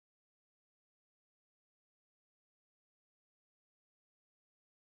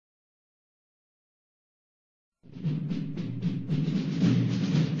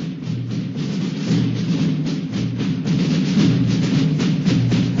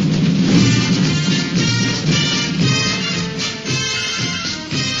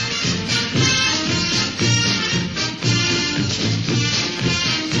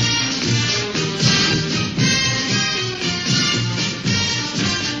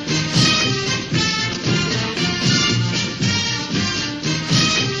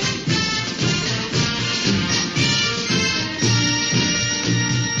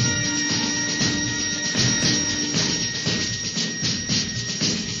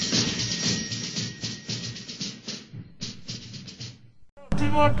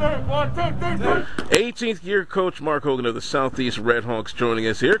One, 18th year coach Mark Hogan of the Southeast Red Hawks joining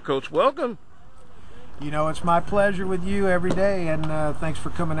us here. Coach, welcome. You know, it's my pleasure with you every day, and thanks for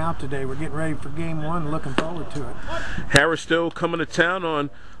coming out today. We're getting ready for game one, looking forward to it. Harris Stowe coming to town on,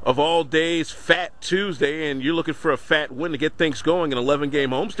 of all days, Fat Tuesday, and you're looking for a fat win to get things going, an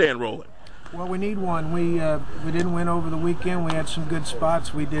 11-game homestand rolling. Well, we need one. We didn't win over the weekend. We had some good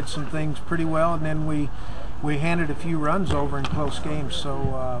spots. We did some things pretty well, and then we handed a few runs over in close games.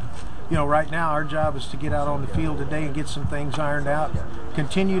 So, you know, right now our job is to get out on the field today and get some things ironed out.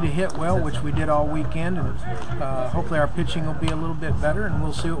 Continue to hit well, which we did all weekend, and hopefully our pitching will be a little bit better, and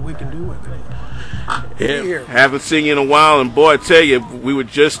we'll see what we can do with it. Yeah, haven't seen you in a while, and boy, I tell you, we were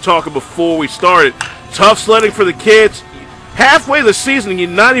just talking before we started. Tough sledding for the kids. Halfway the season, you're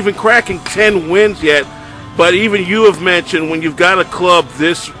not even cracking 10 wins yet, but even you have mentioned when you've got a club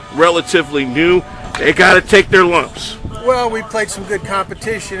this relatively new, they got to take their lumps. Well, we played some good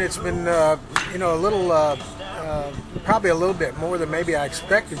competition. It's been, you know, a little, probably a little bit more than maybe I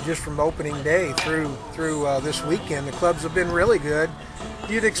expected just from opening day through this weekend. The clubs have been really good.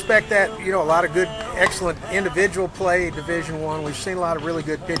 You'd expect that, you know, a lot of good, excellent individual play, Division I. We've seen a lot of really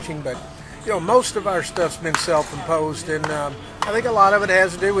good pitching, but, you know, most of our stuff's been self-imposed, and I think a lot of it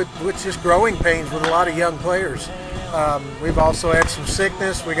has to do with just growing pains with a lot of young players. We've also had some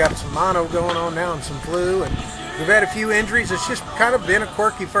sickness. We got some mono going on now and some flu, and we've had a few injuries. It's just kind of been a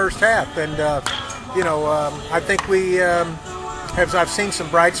quirky first half, and you know, I think I've seen some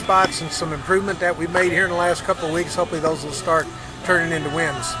bright spots and some improvement that we've made here in the last couple of weeks. Hopefully those will start turning into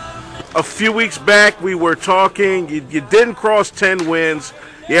wins. A few weeks back we were talking, you didn't cross 10 wins.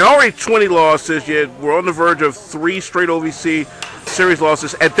 You had already 20 losses. You were on the verge of 3 straight OVC series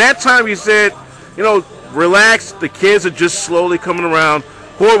losses. At that time you said, you know, relax, the kids are just slowly coming around.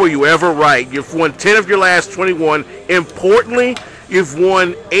 Boy, were you ever right. You've won 10 of your last 21. Importantly, you've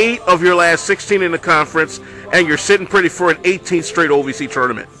won 8 of your last 16 in the conference, and you're sitting pretty for an 18th straight OVC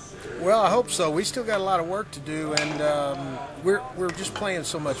tournament. Well, I hope so. We still got a lot of work to do, and we're just playing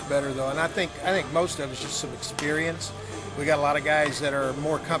so much better, though. And I think most of it's just some experience. We got a lot of guys that are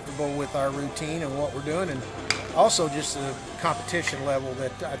more comfortable with our routine and what we're doing, and also just the competition level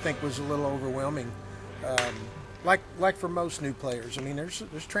that I think was a little overwhelming. Like for most new players, I mean, there's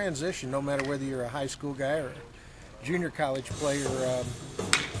transition no matter whether you're a high school guy or a junior college player,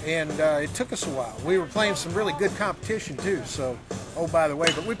 and it took us a while. We were playing some really good competition too. So, oh, by the way,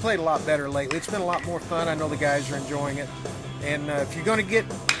 but we played a lot better lately. It's been a lot more fun. I know the guys are enjoying it, and if you're going to get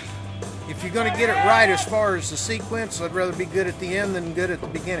it right as far as the sequence, I'd rather be good at the end than good at the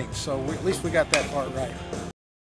beginning. So at least we got that part right.